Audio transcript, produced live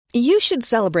You should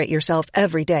celebrate yourself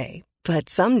every day, but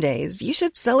some days you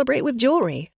should celebrate with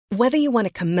jewelry. Whether you want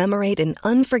to commemorate an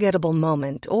unforgettable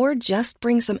moment or just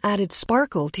bring some added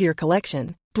sparkle to your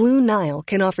collection, Blue Nile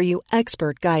can offer you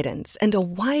expert guidance and a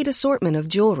wide assortment of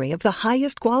jewelry of the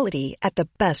highest quality at the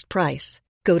best price.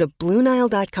 Go to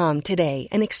BlueNile.com today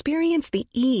and experience the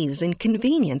ease and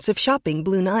convenience of shopping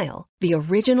Blue Nile, the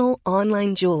original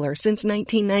online jeweler since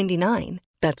 1999.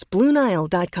 That's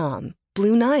BlueNile.com.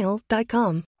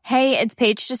 BlueNile.com. Hey, it's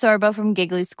Paige DeSorbo from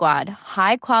Giggly Squad.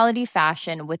 High quality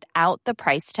fashion without the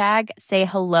price tag. Say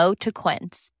hello to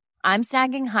Quince. I'm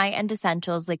snagging high-end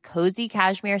essentials like cozy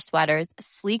cashmere sweaters,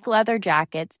 sleek leather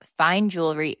jackets, fine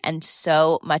jewelry, and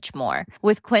so much more.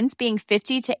 With Quince being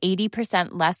 50 to 80%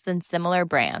 less than similar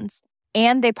brands.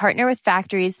 And they partner with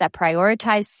factories that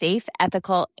prioritize safe,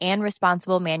 ethical, and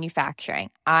responsible manufacturing.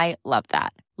 I love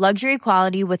that. Luxury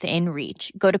quality within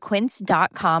reach. Go to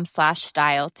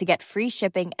quince.com/style to get free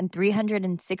shipping and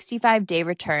 365-day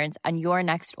returns on your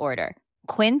next order.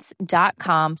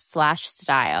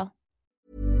 Quince.com/style.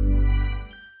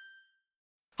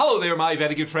 Hello there, my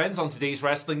very good friends. On today's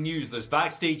wrestling news, there's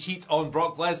backstage heat on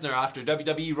Brock Lesnar after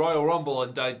WWE Royal Rumble,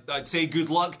 and I'd say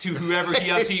good luck to whoever he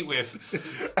has heat with.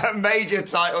 A major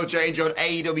title change on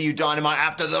AEW Dynamite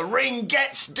after the ring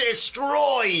gets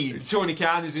destroyed. Tony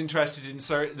Khan is interested in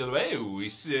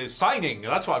signing,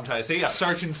 that's what I'm trying to say, a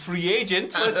certain free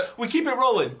agent. We keep it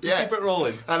rolling. Keep it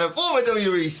rolling. And a former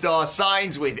WWE star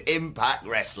signs with Impact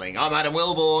Wrestling. I'm Adam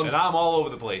Wilborn. And I'm all over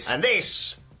the place. And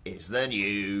this is the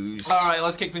news. Alright,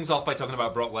 let's kick things off by talking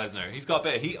about Brock Lesnar. He's got a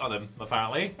bit of heat on him,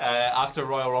 apparently, after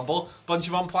Royal Rumble. Bunch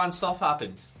of unplanned stuff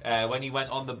happened when he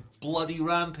went on the bloody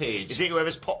rampage. Is it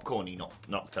whoever's popcorn he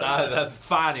knocked over? The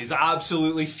fan is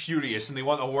absolutely furious and they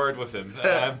want a word with him.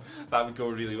 That would go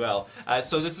really well.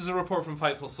 So this is a report from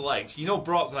Fightful Select. You know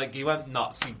Brock, he went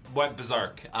nuts. He went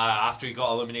berserk after he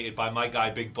got eliminated by my guy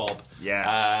Big Bob.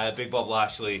 Yeah. Big Bob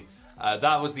Lashley.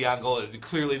 That was the angle.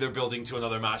 Clearly, they're building to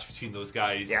another match between those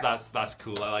guys. Yeah. That's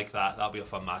cool. I like that. That'll be a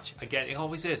fun match. Again, it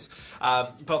always is.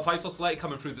 But Fightful Select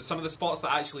coming through that some of the spots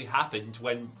that actually happened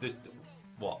when this.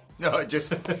 What? No,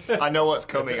 just I know what's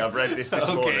coming. I've read this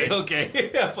morning.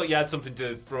 Okay. I thought you had something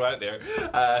to throw out there.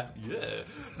 Yeah.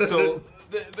 So.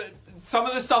 Some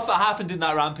of the stuff that happened in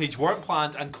that rampage weren't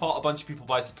planned and caught a bunch of people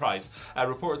by surprise.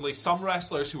 Reportedly, some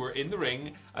wrestlers who were in the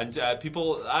ring and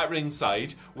people at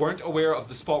ringside weren't aware of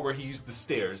the spot where he used the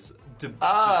stairs to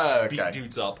beat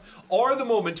dudes up, or the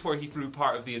moment where he threw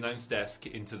part of the announce desk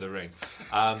into the ring.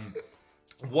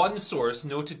 One source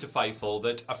noted to Fightful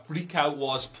that a freakout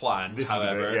was planned,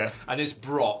 however, and it's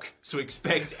Brock, so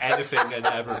expect anything and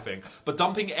everything. But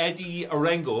dumping Eddie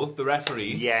Orengo, the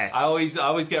referee, yes. I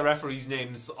always get referees'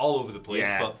 names all over the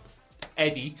place, but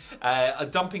Eddie,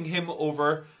 dumping him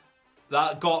over,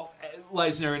 that got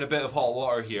Lesnar in a bit of hot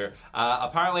water here.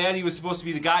 Apparently Eddie was supposed to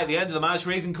be the guy at the end of the match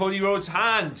raising Cody Rhodes'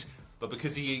 hand, but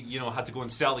because he had to go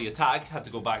and sell the attack, had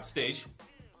to go backstage,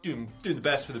 doing the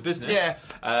best for the business. Yeah.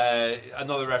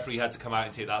 Another referee had to come out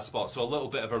and take that spot, so a little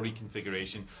bit of a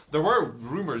reconfiguration. There were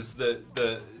rumours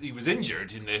that he was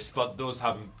injured in this, but those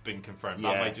haven't been confirmed.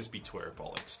 That might just be Twitter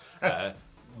bollocks.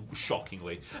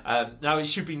 Shockingly. Now, it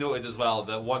should be noted as well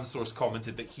that one source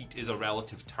commented that heat is a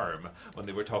relative term when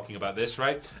they were talking about this,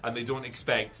 right? And they don't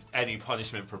expect any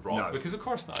punishment for Brock, because of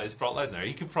course not. It's Brock Lesnar.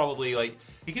 He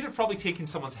could have probably taken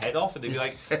someone's head off and they'd be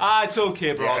like, it's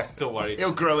okay, Brock, don't worry.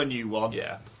 He'll grow a new one.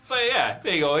 Yeah. But yeah,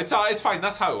 there you go. It's fine.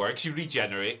 That's how it works. You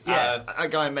regenerate. Yeah, a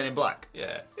guy in Men in Black.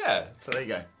 Yeah. So there you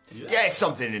go. Yeah, it's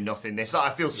something and nothing. This. I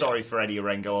feel sorry for Eddie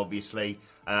Orengo, obviously.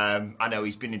 I know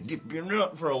he's been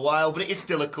up for a while, but it is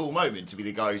still a cool moment to be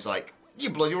the guy who's like, you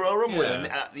bloody Royal Rumble. And,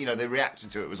 the reaction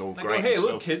to it was all great. Hey,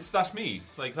 look, kids, that's me.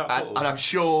 And I'm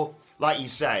sure, like you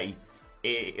say,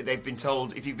 they've been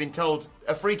told, if you've been told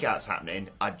a freakout's happening,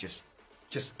 I'd just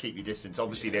keep your distance.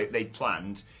 Obviously, they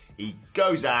planned. He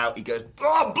goes out, he goes,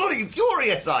 oh, bloody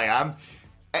furious I am.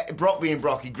 Brock being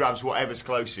Brock, he grabs whatever's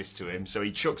closest to him, so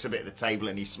he chucks a bit at the table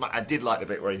and I did like the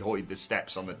bit where he hoisted the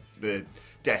steps on the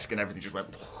desk and everything just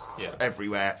went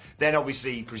everywhere. Then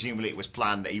obviously, presumably it was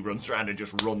planned that he runs around and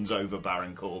just runs over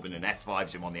Baron Corbin and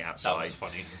F5s him on the outside. That was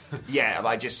funny.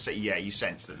 You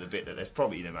sense that the bit that's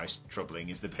probably the most troubling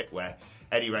is the bit where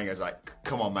Eddie Orengo's like,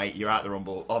 come on mate, you're out the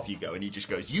Rumble, off you go, and he just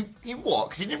goes, you what?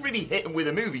 Because he didn't really hit him with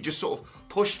a move, he just sort of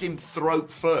pushed him throat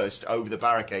first over the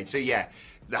barricade. So yeah,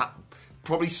 that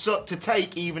probably sucked to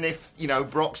take, even if,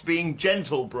 Brock's being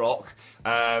gentle Brock.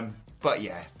 But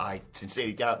yeah, I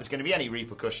sincerely doubt there's going to be any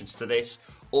repercussions to this,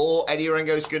 or Eddie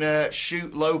Orengo's going to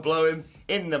shoot low blow him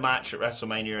in the match at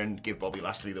WrestleMania and give Bobby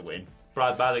Lashley the win.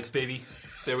 Brad Maddox, baby.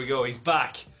 There we go, he's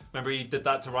back. Remember he did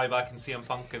that to Ryback and CM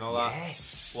Punk and all that?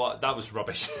 Yes. What? That was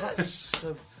rubbish. That's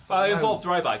so It involved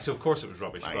Ryback, so of course it was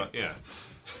rubbish. Right. But yeah.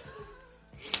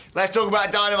 Let's talk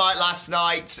about Dynamite last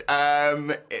night.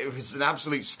 It was an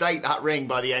absolute state, that ring,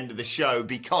 by the end of the show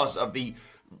because of the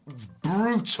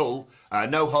brutal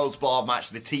no-holds-barred match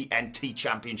for the TNT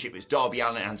Championship. It's Darby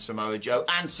Allin and Samoa Joe.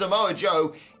 And Samoa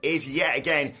Joe is, yet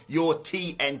again, your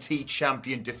TNT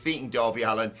champion, defeating Darby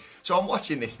Allin. So I'm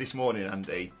watching this morning,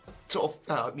 Andy, sort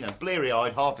of,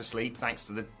 bleary-eyed, half asleep, thanks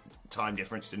to the time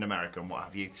difference in America and what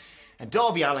have you. And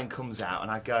Darby Allin comes out, and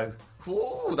I go,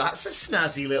 "Ooh, that's a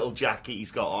snazzy little jacket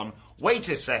he's got on. Wait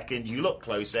a second, you look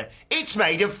closer. It's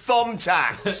made of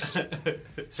thumbtacks."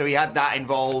 So he had that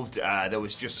involved. There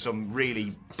was just some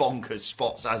really bonkers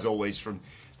spots, as always, from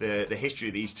the history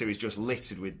of these two is just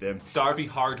littered with them. Darby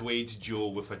hardwayed Joe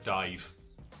with a dive.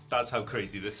 That's how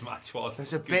crazy this match was.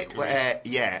 There's a bit where,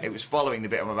 it was following the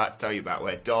bit I'm about to tell you about,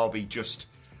 where Darby just,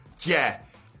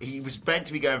 he was meant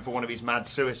to be going for one of his mad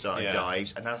suicide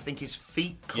dives, and I think his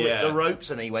feet clipped the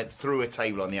ropes, and he went through a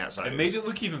table on the outside. It made it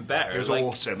look even better. It was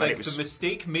awesome. Like, and it was, the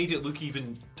mistake made it look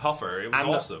even tougher. It was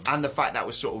awesome. And the fact that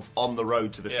was sort of on the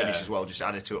road to the finish as well just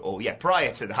added to it all. Yeah,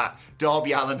 prior to that,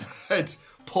 Darby Allin had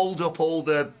pulled up all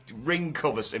the ring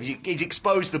covers. He's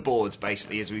exposed the boards,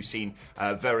 basically, as we've seen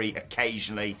very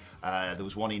occasionally. There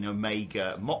was one in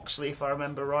Omega Moxley, if I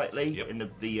remember rightly, in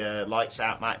the Lights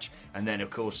Out match. And then,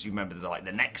 of course, you remember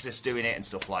the Nexus doing it and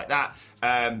stuff like that.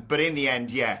 But in the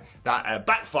end, that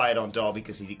backfired on Darby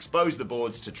because he'd exposed the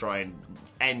boards to try and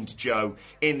end Joe.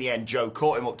 In the end, Joe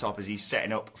caught him up top as he's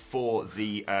setting up for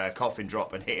the coffin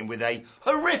drop and hit him with a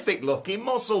horrific-looking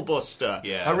muscle buster.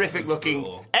 Yeah, horrific-looking,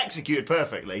 cool. Executed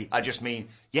perfectly. I just mean,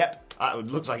 it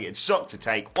looks like it sucked to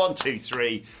take. 1, 2,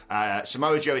 3.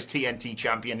 Samoa Joe is TNT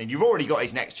champion, and you've already got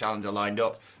his next challenger lined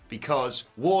up because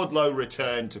Wardlow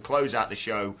returned to close out the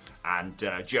show, and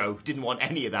Joe didn't want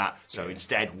any of that, so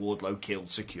instead Wardlow killed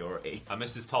security. I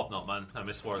miss his top knot, man. I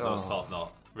miss Wardlow's top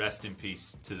knot. Rest in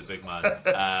peace to the big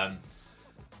man.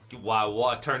 Wow,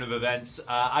 what a turn of events.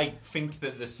 I think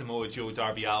that the Samoa Joe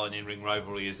Darby Allin in-ring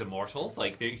rivalry is immortal.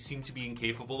 Like, they seem to be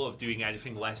incapable of doing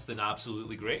anything less than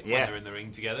absolutely great when they're in the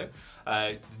ring together.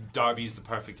 Darby's the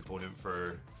perfect opponent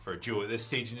for Joe at this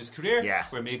stage in his career,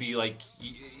 where maybe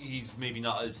he's maybe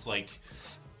not as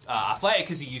athletic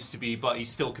as he used to be, but he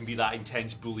still can be that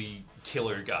intense bully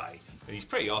killer guy. And he's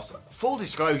pretty awesome. Full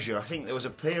disclosure, I think there was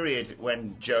a period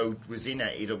when Joe was in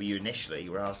AEW initially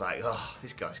where I was like, oh,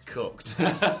 this guy's cooked.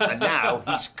 And now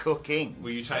he's cooking. Were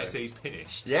you trying to say he's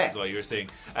finished? Yeah. That's what you were saying.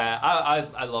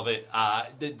 I love it.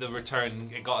 The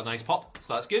return, it got a nice pop,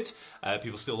 so that's good.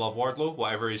 People still love Wardlow,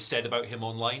 whatever is said about him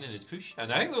online and his push.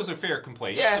 And I think those are fair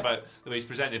complaints about the way he's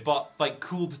presented. But,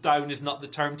 cooled down is not the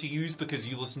term to use because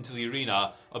you listen to the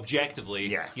arena,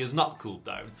 objectively, he has not cooled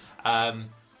down.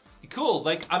 Cool.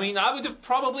 I would have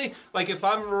probably, if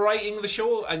I'm writing the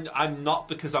show, and I'm not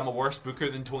because I'm a worse booker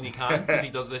than Tony Khan, because he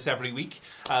does this every week,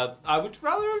 I would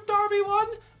rather have Darby won,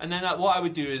 and then what I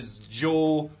would do is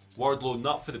Joe, Wardlow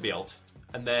not for the belt,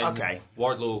 and then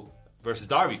Wardlow versus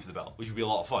Darby for the belt, which would be a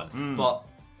lot of fun. But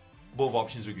both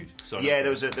options are good. So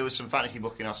there was some fantasy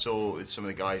booking I saw with some of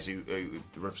the guys who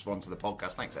respond to the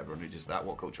podcast. Thanks everyone who does that.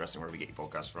 What Culture Wrestling, wherever you get your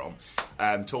podcast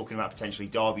from, talking about potentially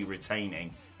Darby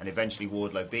retaining and eventually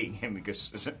Wardlow beating him because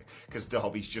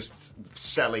Darby's just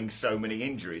selling so many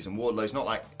injuries, and Wardlow's not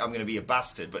like, I'm going to be a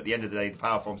bastard, but at the end of the day, the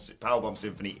Powerbomb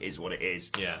Symphony is what it is.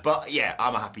 Yeah. But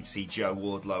I'm happy to see Joe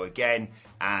Wardlow again,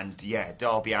 and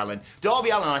Darby Allin.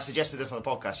 Darby Allin, I suggested this on the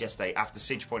podcast yesterday after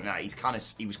Sidge pointed out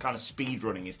he was kind of speed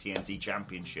running his TNT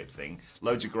Championship thing.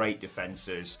 Loads of great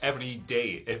defenses every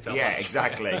day. It felt like.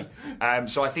 Exactly.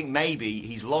 So I think maybe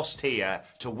he's lost here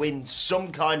to win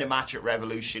some kind of match at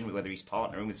Revolution, whether he's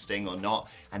partnering with Sting or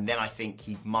not, and then I think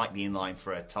he might be in line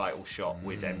for a title shot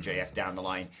with MJF down the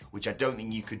line, which I don't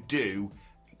think you could do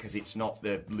because it's not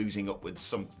the losing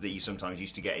upwards that you sometimes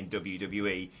used to get in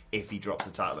WWE if he drops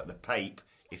the title at the Pape.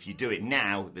 If you do it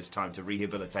now, there's time to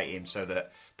rehabilitate him so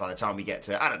that by the time we get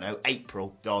to,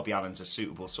 April, Darby Allin's a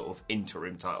suitable sort of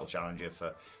interim title challenger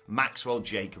for Maxwell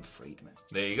Jacob Friedman.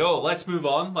 There you go. Let's move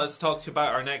on. Let's talk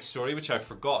about our next story, which I've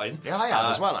forgotten. Yeah, I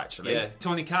have as well, actually. Yeah,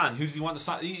 Tony Khan. Who does he want to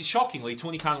sign? Shockingly,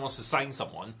 Tony Khan wants to sign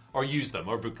someone or use them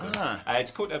or book them.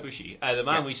 It's Kota Ibushi, the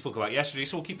man we spoke about yesterday.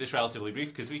 So we'll keep this relatively brief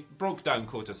because we broke down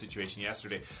Kota's situation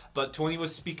yesterday. But Tony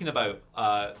was speaking about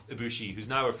Ibushi, who's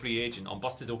now a free agent, on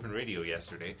Busted Open Radio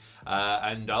yesterday.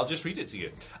 And I'll just read it to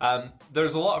you.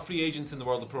 There's a lot of free agents in the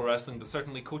world of pro wrestling, but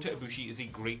certainly Kota Ibushi is a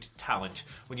great talent.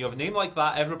 When you have a name like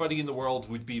that, everybody in the world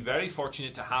would be very fortunate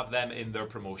to have them in their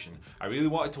promotion. I really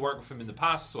wanted to work with him in the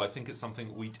past, so I think it's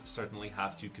something we'd certainly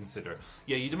have to consider.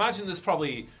 Yeah, you'd imagine there's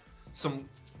probably some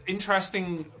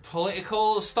interesting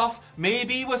political stuff,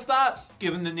 maybe with that,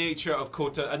 given the nature of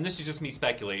Kota, and this is just me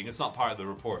speculating, it's not part of the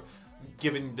report,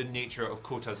 given the nature of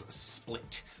Kota's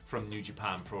split from New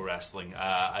Japan Pro Wrestling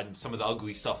and some of the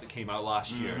ugly stuff that came out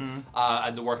last year,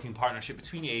 and the working partnership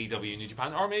between AEW and New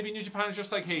Japan, or maybe New Japan is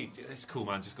just like, hey, it's cool,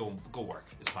 man, just go work,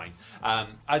 it's fine.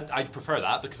 I'd prefer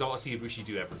that because I want to see Ibushi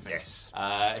do everything. Yes.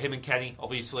 Him and Kenny,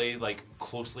 obviously, like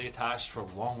closely attached for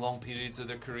long periods of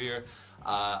their career.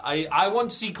 I want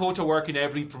to see Kota work in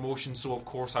every promotion, so of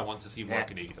course I want to see him work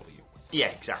in AEW. Yeah,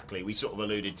 exactly. We sort of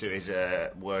alluded to his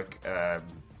work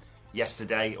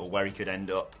yesterday, or where he could end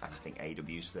up, and I think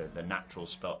AEW's the natural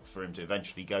spot for him to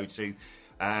eventually go to.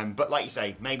 But like you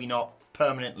say, maybe not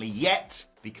permanently yet,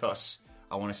 because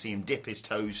I want to see him dip his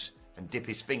toes and dip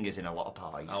his fingers in a lot of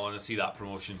pies. I want to see that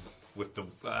promotion with the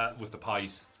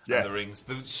pies. Yes. And the rings,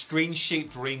 the strange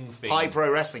shaped ring thing. Pie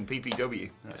Pro Wrestling, PPW.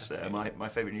 That's my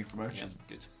favourite new promotion.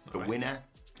 Yeah, good. The winner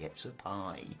gets a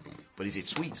pie. But is it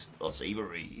sweet or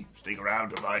savoury? Stick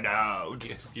around to find out.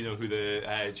 You know who the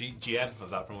GM of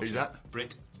that promotion Who's that? is?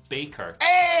 Britt Baker.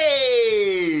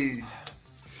 Hey!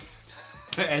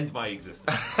 End my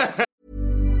existence.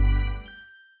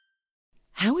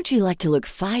 How would you like to look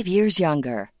 5 years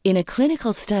younger? In a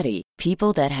clinical study,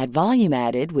 people that had volume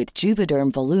added with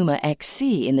Juvederm Voluma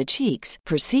XC in the cheeks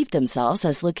perceived themselves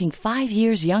as looking 5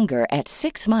 years younger at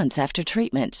 6 months after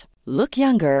treatment. Look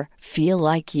younger, feel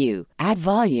like you. Add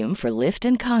volume for lift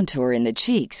and contour in the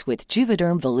cheeks with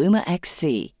Juvederm Voluma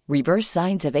XC. Reverse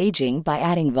signs of aging by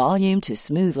adding volume to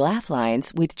smooth laugh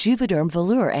lines with Juvederm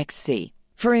Volure XC.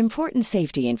 For important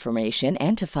safety information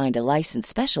and to find a licensed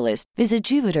specialist, visit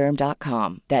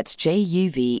Juvederm.com. That's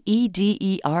JUVEDERM.com.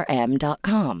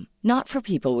 Not for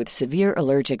people with severe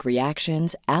allergic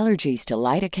reactions, allergies to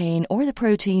lidocaine, or the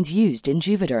proteins used in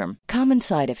Juvederm. Common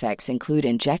side effects include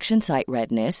injection site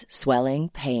redness,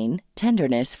 swelling, pain,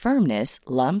 tenderness, firmness,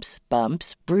 lumps,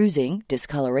 bumps, bruising,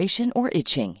 discoloration, or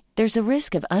itching. There's a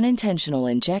risk of unintentional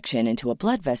injection into a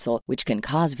blood vessel, which can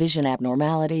cause vision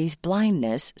abnormalities,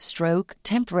 blindness, stroke,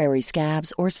 temporary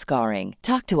scabs, or scarring.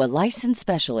 Talk to a licensed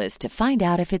specialist to find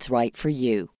out if it's right for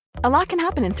you. A lot can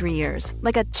happen in 3 years,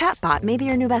 like a chatbot may be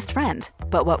your new best friend.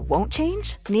 But what won't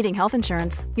change? Needing health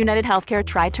insurance. United Healthcare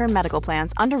Tri-Term Medical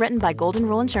Plans, underwritten by Golden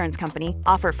Rule Insurance Company,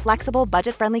 offer flexible,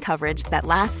 budget-friendly coverage that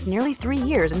lasts nearly 3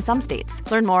 years in some states.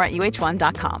 Learn more at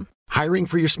UH1.com. Hiring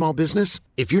for your small business?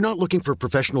 If you're not looking for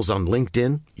professionals on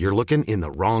LinkedIn, you're looking in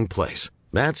the wrong place.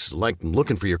 That's like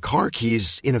looking for your car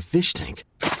keys in a fish tank.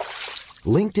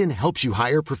 LinkedIn helps you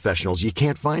hire professionals you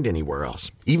can't find anywhere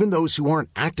else, even those who aren't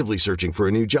actively searching for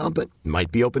a new job but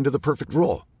might be open to the perfect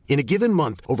role. In a given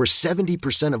month, over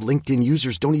 70% of LinkedIn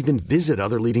users don't even visit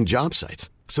other leading job sites.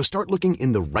 So start looking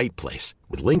in the right place.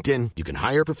 With LinkedIn, you can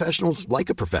hire professionals like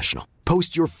a professional.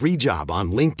 Post your free job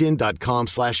on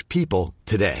linkedin.com/people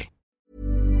today.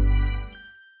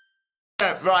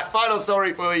 Right, final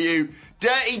story for you.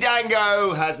 Dirty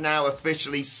Dango has now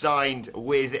officially signed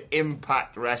with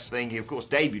Impact Wrestling. He, of course,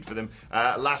 debuted for them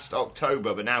last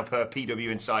October, but now per PW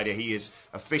Insider, he is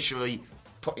officially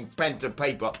putting pen to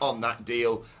paper on that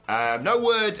deal. No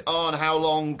word on how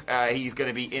long he's going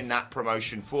to be in that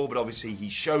promotion for, but obviously he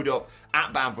showed up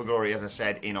at Bound for Glory, as I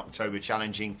said, in October,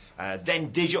 challenging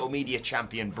then Digital Media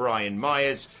champion Brian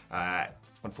Myers.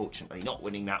 Unfortunately, not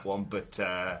winning that one, but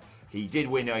he did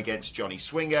win against Johnny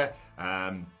Swinger.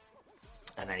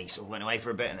 And then he sort of went away for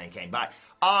a bit and then he came back.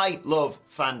 I love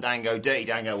Fandango, Dirty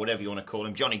Dango, whatever you want to call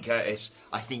him. Johnny Curtis,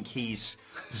 I think he's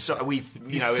so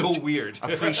weird.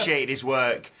 Appreciate his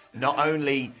work, not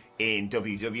only in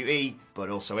WWE, but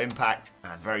also Impact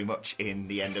and very much in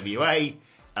the NWA.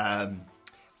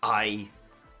 I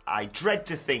dread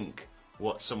to think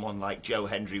what someone like Joe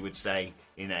Hendry would say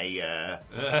in a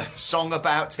song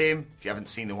about him. If you haven't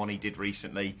seen the one he did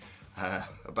recently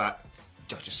about...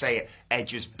 I'll just say it,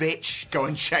 Edge's bitch. Go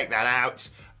and check that out.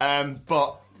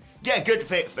 But yeah, good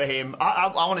fit for him.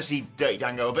 I want to see Dirty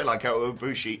Dango a bit like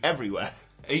Ibushi everywhere.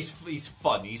 He's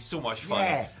fun. He's so much fun.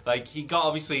 Yeah. Like he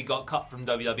got cut from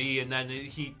WWE, and then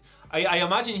I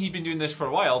imagine he'd been doing this for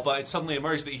a while, but it suddenly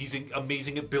emerged that he's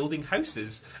amazing at building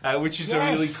houses, which is a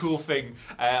really cool thing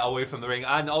away from the ring.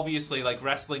 And obviously, like,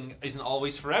 wrestling isn't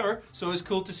always forever, so it's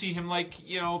cool to see him, like,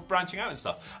 branching out and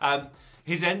stuff.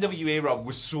 His NWA run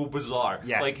was so bizarre.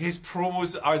 Yeah. Like, his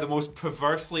promos are the most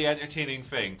perversely entertaining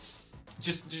thing.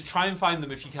 Just try and find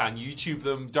them if you can. YouTube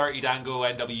them, Dirty Dango,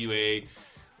 NWA.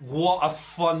 What a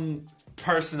fun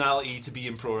personality to be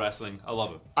in pro wrestling. I love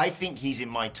him. I think he's in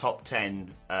my top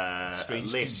 10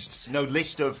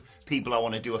 list of people I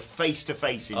want to do a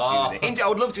face-to-face interview with him. I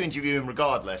would love to interview him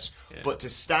regardless, but to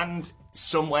stand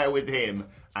somewhere with him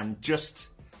and just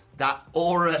That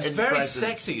aura He's and very presence.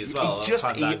 sexy as well. He's just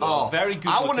very good.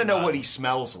 I want to know what he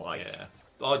smells like. Yeah.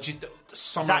 Oh, just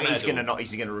summer Exactly, meadow.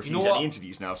 he's going to refuse any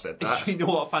interviews now. I've said that. You know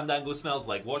what Fandango smells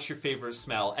like? What's your favourite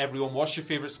smell? Everyone, what's your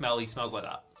favourite smell? He smells like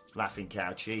that. Laughing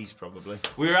cow cheese, probably.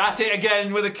 We're at it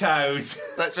again with the cows.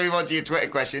 Let's move on to your Twitter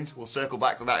questions. We'll circle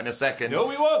back to that in a second. No,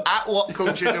 we won't. At What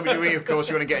Culture WWE, of course,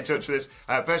 you want to get in touch with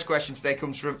us. First question today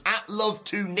comes from at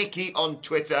Love2Nikki on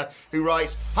Twitter, who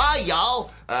writes, "Hi, y'all."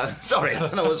 Sorry,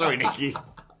 Nikki.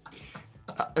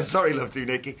 Sorry,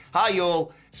 Love2Nikki. Hi,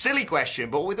 y'all. Silly question,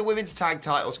 but with the women's tag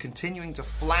titles continuing to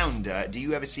flounder, do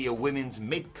you ever see a women's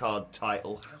mid-card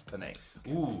title happening?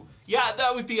 Ooh. Yeah,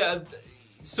 that would be a...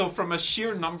 So from a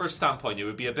sheer number standpoint, it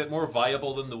would be a bit more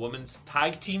viable than the women's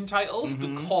tag team titles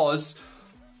because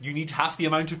you need half the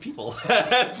amount of people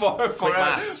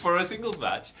for a singles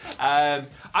match.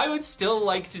 I would still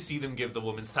like to see them give the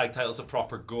women's tag titles a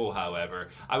proper go, however.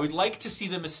 I would like to see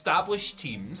them establish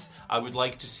teams. I would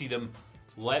like to see them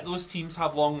let those teams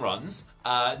have long runs.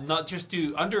 Not just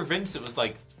do... Under Vince, it was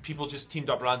like... people just teamed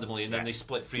up randomly and then they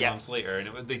split 3 months later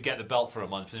and they'd get the belt for a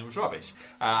month and it was rubbish.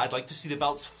 I'd like to see the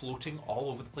belts floating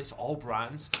all over the place, all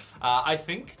brands. I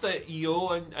think that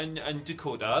Io and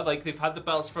Dakota, like they've had the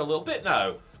belts for a little bit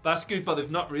now. That's good, but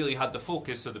they've not really had the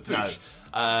focus of the push.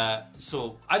 No.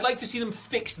 So I'd like to see them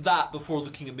fix that before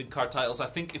looking at mid-card titles. I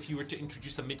think if you were to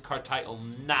introduce a mid-card title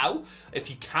now, if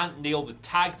you can't nail the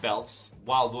tag belts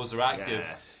while those are active,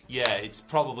 it's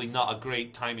probably not a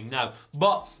great timing now.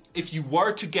 But if you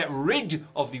were to get rid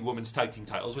of the women's tag team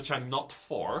titles, which I'm not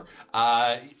for,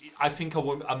 I think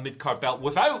a mid-card belt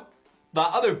without that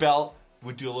other belt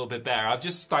would do a little bit better. I've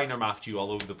just Steiner mathed you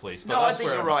all over the place. But no, I think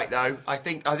you're right, though. I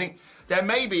think there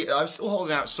may be... I'm still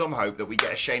holding out some hope that we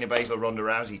get a Shayna Baszler, Ronda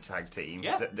Rousey tag team.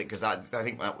 Yeah. Because I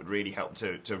think that would really help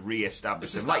to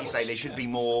re-establish them. Like you say, they should be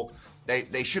more...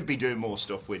 They should be doing more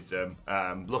stuff with them.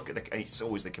 Look at it's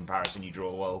always the comparison you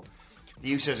draw. Well,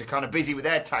 the Usos are kind of busy with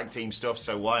their tag team stuff,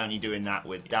 so why aren't you doing that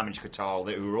with Damage Control,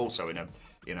 who are also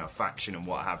in a faction and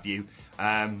what have you?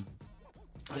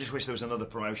 I just wish there was another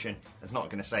promotion. It's not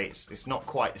going to say it's not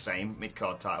quite the same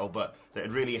mid-card title, but that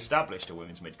had really established a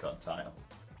women's mid-card title.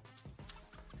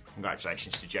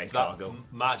 Congratulations to Jade Cargill.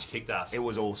 Match kicked ass. It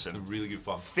was awesome. Really good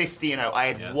fun. 50-0. I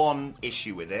had one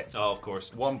issue with it. Oh, of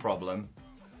course. One problem.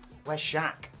 Where's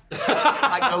Shaq?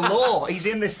 Like the law. He's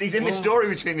in this story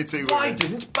between the two Why women.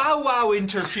 didn't Bow Wow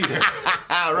interfere?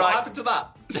 Right. What happened to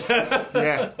that?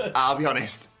 Yeah, I'll be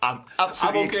honest. I'm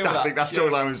absolutely ecstatic that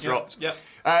storyline was dropped. Yep.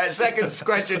 Second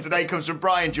question today comes from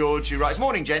Brian George, who writes,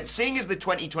 "Morning, gents. Seeing as the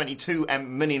 2022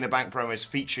 Money in the Bank promos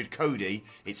featured Cody,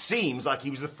 it seems like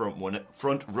he was the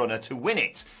front runner to win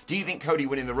it. Do you think Cody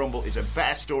winning the Rumble is a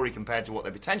better story compared to what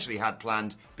they potentially had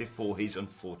planned before his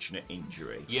unfortunate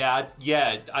injury?" Yeah,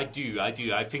 I do.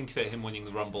 I think that him winning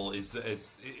the Rumble is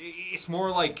it's more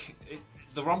like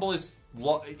the Rumble is.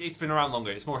 It's been around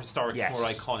longer. It's more historic. Yes. It's more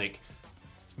iconic.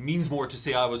 Means more to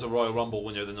say I was a Royal Rumble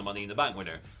winner than the Money in the Bank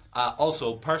winner.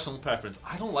 Also, personal preference.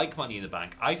 I don't like Money in the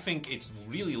Bank. I think it's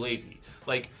really lazy.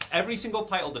 Like, every single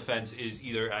title defense is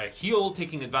either a heel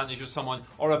taking advantage of someone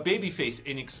or a babyface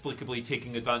inexplicably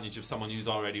taking advantage of someone who's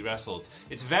already wrestled.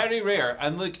 It's very rare.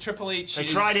 And, like, Triple H They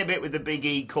tried it a bit with the Big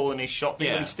E calling his shot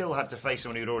thing, but he still had to face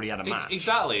someone who'd already had a match.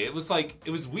 Exactly. It was like,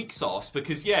 it was weak sauce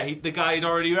because, the guy had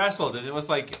already wrestled. And it was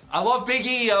like, I love Big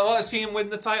E. I want to see him win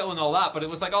the title and all that. But it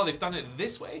was like, oh, they've done it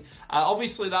this way.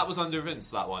 Obviously, that was under Vince,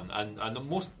 that one. And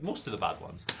most of the bad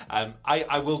ones.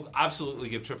 I will absolutely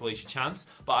give Triple H a chance,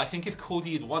 but I think if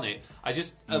Cody had won it,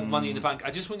 Money in the Bank,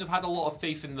 I just wouldn't have had a lot of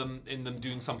faith in them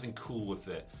doing something cool with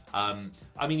it.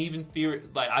 I mean, even Theory,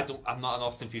 I'm not an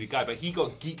Austin Theory guy, but he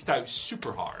got geeked out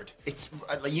super hard. It's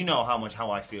you know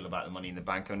how I feel about the Money in the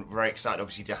Bank. I'm very excited,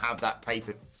 obviously, to have that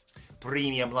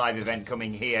premium live event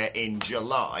coming here in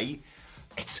July.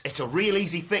 It's a real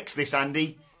easy fix, this,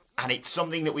 Andy. And it's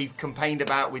something that we've campaigned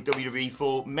about with WWE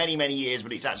for many, many years,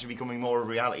 but it's actually becoming more of a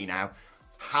reality now.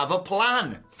 Have a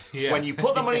plan. Yeah. When you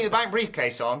put the Money in the Bank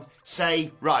briefcase on,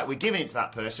 say, right, we're giving it to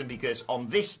that person because on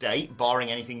this date, barring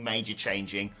anything major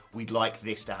changing, we'd like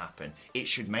this to happen. It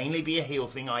should mainly be a heel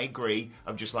thing, I agree.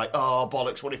 I'm just like, oh,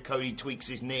 bollocks, what if Cody tweaks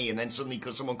his knee and then suddenly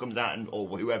because someone comes out or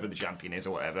whoever the champion is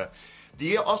or whatever.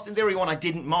 The Austin Theory one I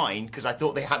didn't mind because I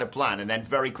thought they had a plan and then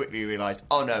very quickly realised,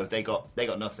 oh no, they got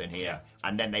nothing here. Yeah.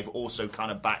 And then they've also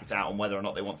kind of backed out on whether or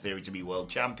not they want Theory to be world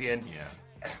champion.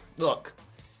 Yeah. Look,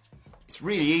 it's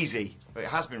really easy. It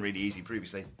has been really easy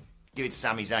previously. Give it to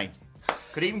Sami Zayn.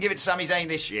 Could even give it to Sami Zayn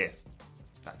this year.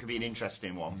 That could be an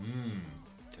interesting one.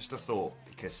 Just a thought,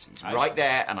 because he's right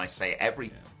there, and I say it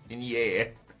every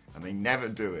year. and they never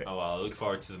do it. Oh, well, I look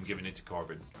forward to them giving it to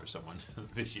Corbyn or someone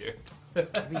this year.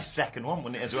 That'd be second one,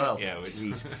 wouldn't it, as well? Yeah, it would.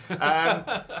 Jeez.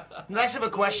 Less of a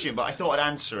question, but I thought I'd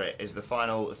answer it as the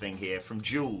final thing here from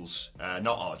Jules.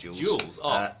 Not our Jules. Jules?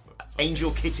 Oh.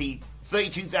 Angel Kitty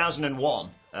 32001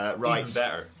 writes... Even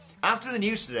better. After the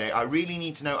news today, I really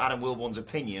need to know Adam Wilborn's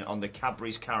opinion on the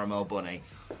Cadbury's Caramel Bunny.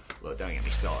 Look, don't get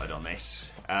me started on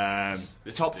this.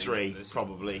 Top three,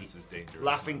 probably. This is dangerous.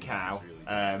 Laughing Cow.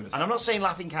 And I'm not saying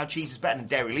Laughing Cow cheese is better than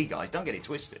Dairy Lee, guys. Don't get it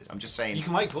twisted. I'm just saying... You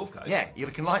can like both, guys. Yeah, you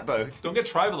can like both. Don't get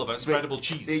tribal about spreadable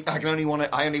cheese. I only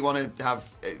want to have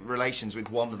relations with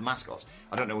one of the mascots.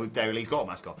 I don't know if Dairy Lee's got a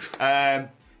mascot.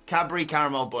 Cadbury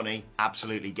Caramel Bunny,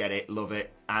 absolutely get it, love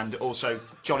it. And also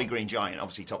Jolly Green Giant,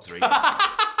 obviously top three.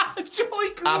 Jolly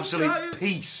Green Absolute Giant.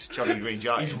 peace, Jolly Green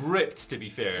Giant. He's ripped, to be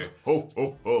fair.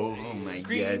 Oh, mate.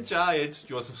 Green Giant. Do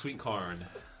you want some sweet corn?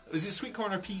 Is it sweet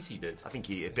corn or peas he did? I think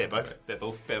he a bit of both. Bit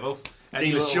of both.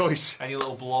 Dealer's choice. Any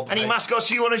little blob. Any mascots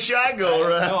you want to shag? Or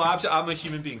No, I'm a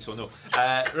human being, so no.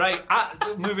 Right,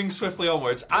 moving swiftly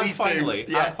onwards. Please do.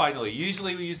 And finally,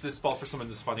 usually we use this spot for someone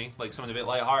that's funny, like someone a bit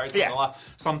lighthearted, something to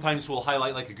laugh. Sometimes we'll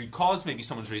highlight like a good cause. Maybe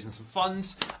someone's raising some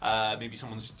funds. Maybe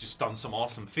someone's just done some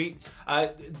awesome feat.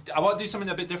 I want to do something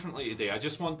a bit differently today. I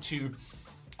want to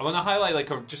highlight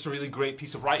like just a really great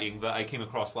piece of writing that I came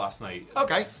across last night.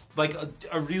 Okay. Like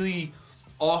a really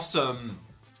awesome,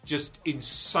 just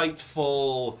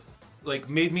insightful, like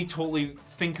made me totally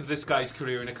think of this guy's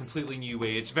career in a completely new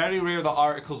way. It's very rare that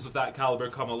articles of that caliber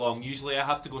come along. Usually I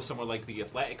have to go somewhere like The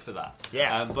Athletic for that.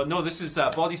 Yeah. But no, this is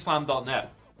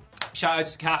bodyslam.net. Shout out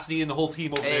to Cassidy and the whole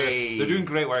team over there. They're doing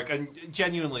great work, and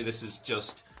genuinely this is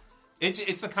just...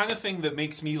 It's the kind of thing that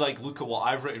makes me like look at what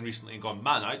I've written recently and gone,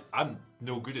 man, I'm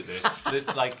no good at this.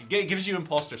 It gives you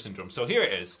imposter syndrome. So here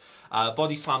it is,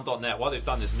 bodyslam.net. What they've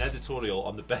done is an editorial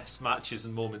on the best matches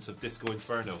and moments of Disco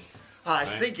Inferno. I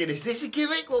was thinking, is this a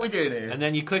gimmick? What are we doing here? And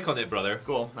then you click on it, brother.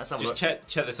 Go on, let's have a look. Just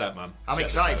check this out, man. I'm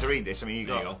excited to read this. I mean,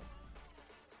 There you go.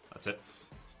 That's it.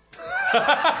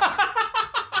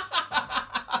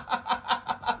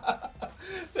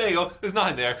 There you go. There's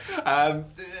nothing there.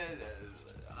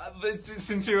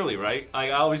 Sincerely, right?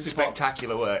 I obviously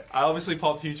spectacular work. I obviously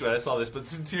popped huge when I saw this, but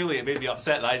sincerely, it made me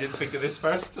upset that I didn't think of this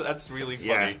first. That's really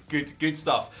funny. Yeah. Good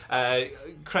stuff.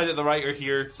 Credit the writer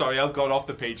here. Sorry, I've gone off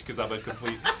the page because I'm a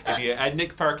complete idiot.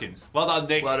 Nick Perkins. Well done,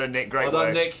 Nick. Well done, Nick. Great work. Well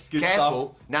done, Nick. Good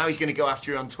Careful. stuff. Now he's going to go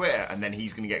after you on Twitter, and then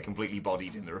he's going to get completely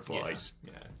bodied in the replies.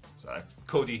 Yeah. So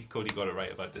Cody got it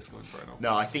right about Disco Inferno.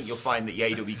 No, I think you'll find that the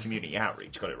AW Community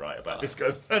Outreach got it right about Disco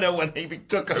Inferno when they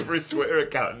took over his Twitter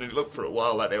account, and it looked for a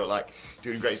while like they were like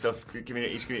doing great stuff,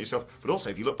 community stuff. But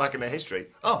also, if you look back in their history,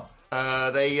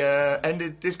 they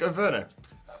ended Disco Inferno.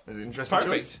 That's an interesting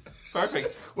choice.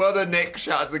 Perfect. Well done, Nick.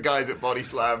 Shout out to the guys at Body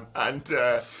Slam, and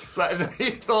let us know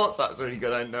your thoughts. That's really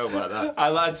good. I didn't know about that.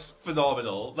 That's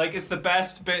phenomenal. Like, it's the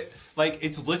best bit. Like,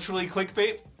 it's literally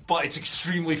clickbait, but it's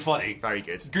extremely funny. Very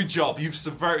good. Good job. You've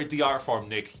subverted the art form,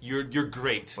 Nick. You're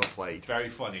great. Well played. Very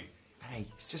funny. Hey,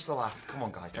 it's just a laugh. Come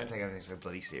on, guys. Don't take everything so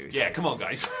bloody serious. Yeah, come on,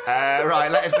 guys. Right,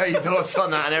 let us know your thoughts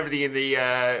on that and everything in the...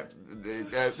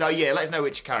 let us know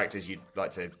which characters you'd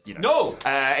like to, in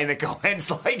the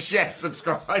comments. Like, share,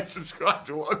 subscribe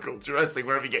to What Culture Wrestling,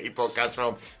 wherever you get your podcast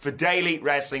from. For daily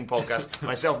wrestling podcast,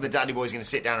 myself and the Dandy Boys are going to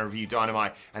sit down and review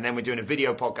Dynamite, and then we're doing a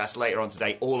video podcast later on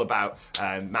today all about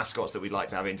mascots that we'd like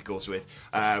to have intercourse with,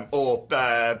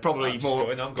 probably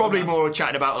more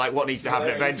chatting about like what needs to happen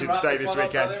at Vengeance Day this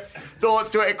weekend. Thoughts,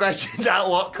 Twitter questions at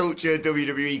What Culture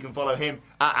WWE. You can follow him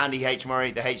at Andy H.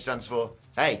 Murray. The H stands for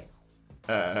hey.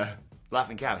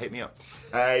 Laughing Cow, hit me up.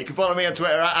 You can follow me on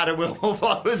Twitter at Adam Wilmore.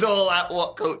 Follow us all at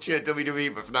What Culture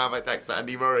WWE. But for now, my thanks to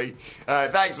Andy Murray.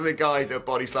 Thanks to the guys at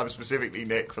Body Slam, specifically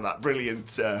Nick, for that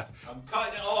brilliant I'm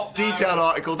cutting it off now. detailed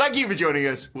article. Thank you for joining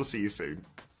us. We'll see you soon.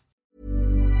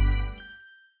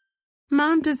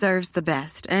 Mom deserves the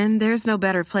best, and there's no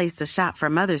better place to shop for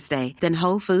Mother's Day than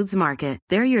Whole Foods Market.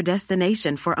 They're your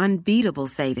destination for unbeatable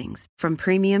savings, from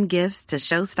premium gifts to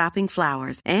show-stopping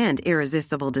flowers and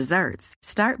irresistible desserts.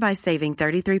 Start by saving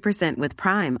 33% with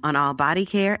Prime on all body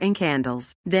care and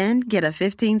candles. Then get a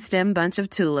 15-stem bunch of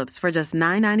tulips for just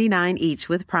 $9.99 each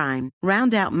with Prime.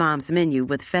 Round out Mom's menu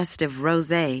with festive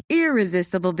rosé,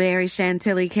 irresistible berry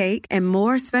chantilly cake, and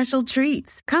more special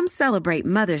treats. Come celebrate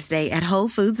Mother's Day at Whole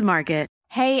Foods Market.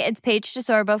 Hey, it's Paige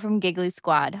DeSorbo from Giggly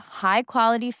Squad. High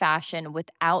quality fashion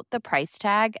without the price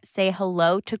tag. Say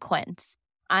hello to Quince.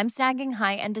 I'm snagging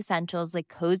high-end essentials like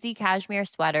cozy cashmere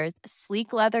sweaters,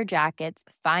 sleek leather jackets,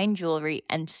 fine jewelry,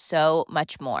 and so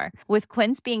much more. With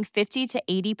Quince being 50 to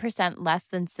 80% less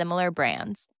than similar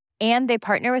brands. And they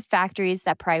partner with factories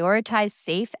that prioritize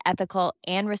safe, ethical,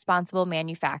 and responsible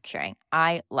manufacturing.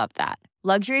 I love that.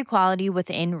 Luxury quality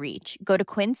within reach. Go to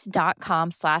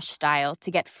quince.com/style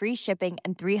to get free shipping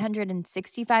and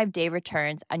 365-day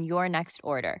returns on your next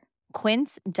order.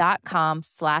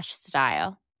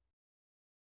 Quince.com/style.